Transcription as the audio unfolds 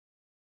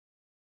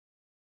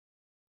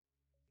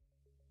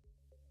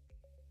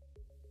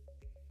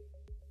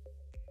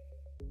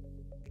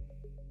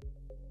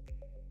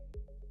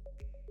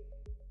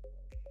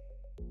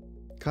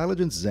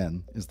Kyligence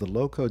Zen is the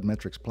low-code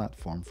metrics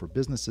platform for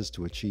businesses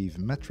to achieve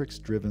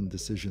metrics-driven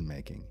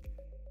decision-making.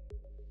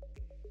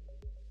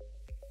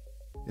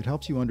 It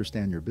helps you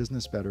understand your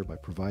business better by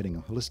providing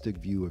a holistic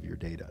view of your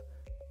data,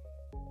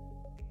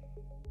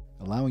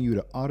 allowing you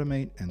to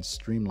automate and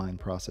streamline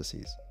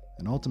processes,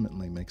 and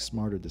ultimately make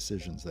smarter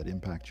decisions that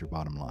impact your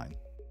bottom line.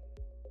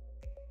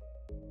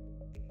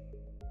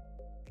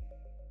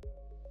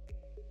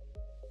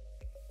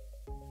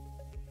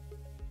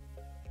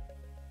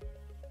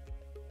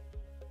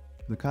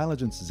 The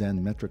Kyligence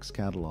Zen Metrics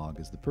Catalog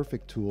is the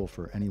perfect tool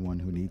for anyone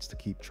who needs to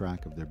keep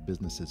track of their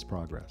business's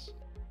progress.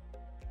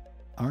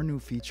 Our new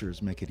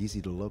features make it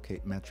easy to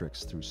locate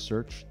metrics through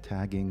search,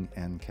 tagging,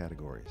 and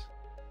categories.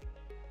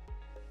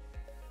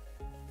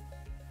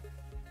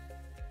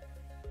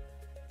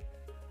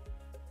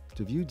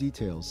 To view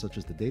details such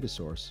as the data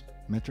source,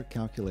 metric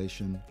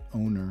calculation,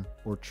 owner,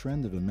 or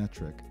trend of a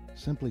metric,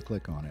 simply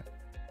click on it.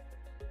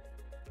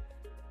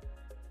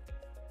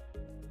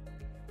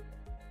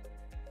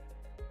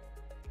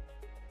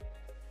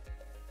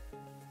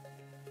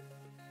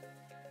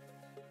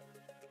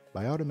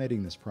 By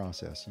automating this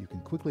process, you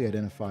can quickly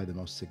identify the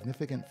most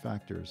significant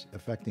factors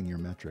affecting your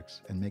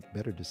metrics and make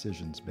better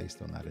decisions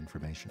based on that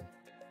information.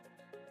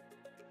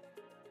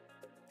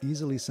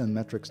 Easily send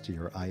metrics to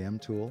your IM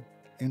tool,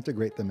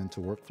 integrate them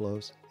into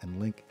workflows, and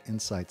link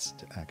insights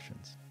to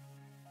actions.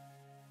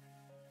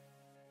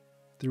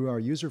 Through our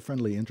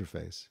user-friendly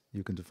interface,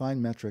 you can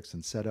define metrics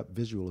and set up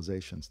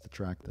visualizations to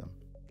track them.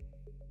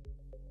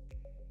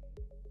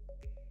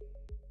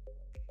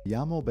 The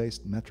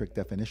YAML-based metric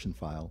definition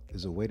file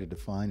is a way to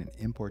define and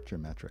import your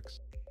metrics.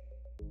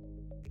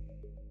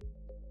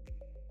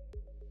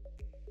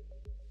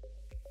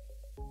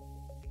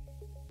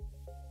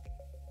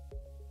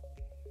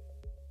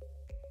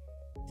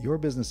 Your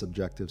business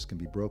objectives can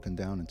be broken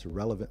down into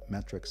relevant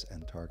metrics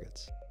and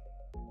targets.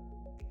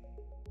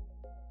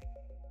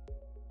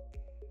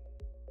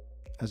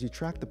 As you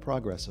track the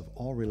progress of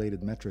all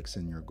related metrics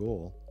in your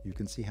goal, you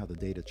can see how the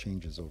data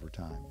changes over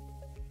time.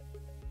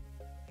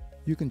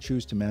 You can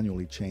choose to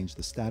manually change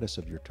the status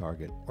of your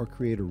target or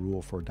create a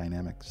rule for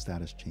dynamic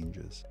status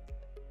changes.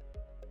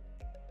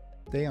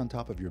 Stay on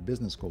top of your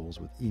business goals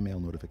with email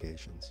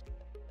notifications.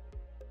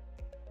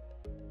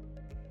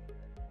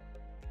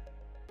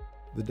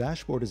 The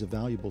dashboard is a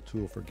valuable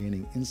tool for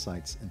gaining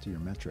insights into your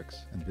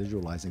metrics and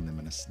visualizing them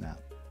in a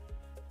snap.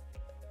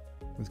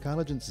 With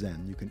Kyligence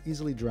Zen, you can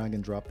easily drag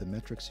and drop the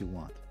metrics you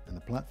want, and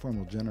the platform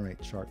will generate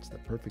charts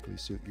that perfectly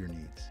suit your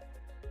needs.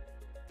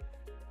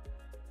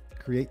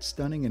 Create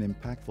stunning and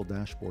impactful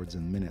dashboards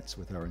in minutes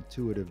with our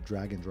intuitive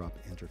drag-and-drop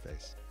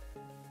interface.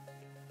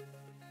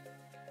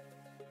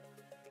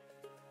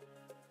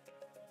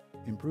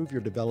 Improve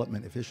your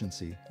development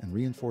efficiency and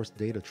reinforce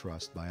data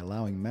trust by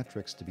allowing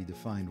metrics to be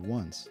defined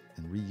once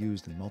and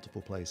reused in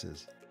multiple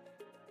places.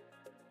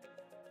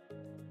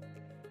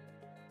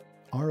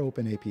 Our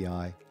open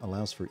API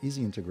allows for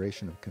easy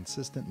integration of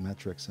consistent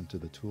metrics into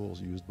the tools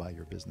used by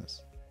your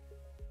business.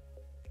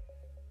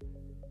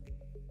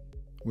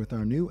 With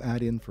our new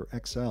add-in for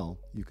Excel,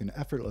 you can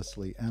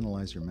effortlessly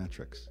analyze your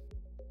metrics.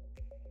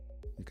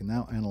 You can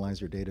now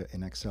analyze your data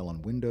in Excel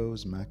on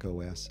Windows, Mac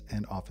OS,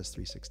 and Office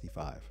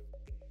 365.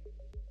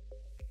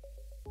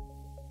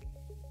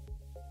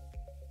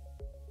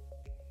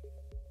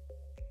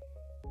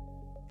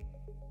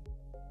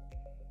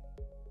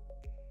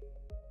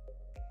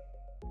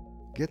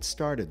 Get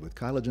started with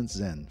Kyligence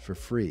Zen for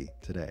free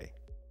today.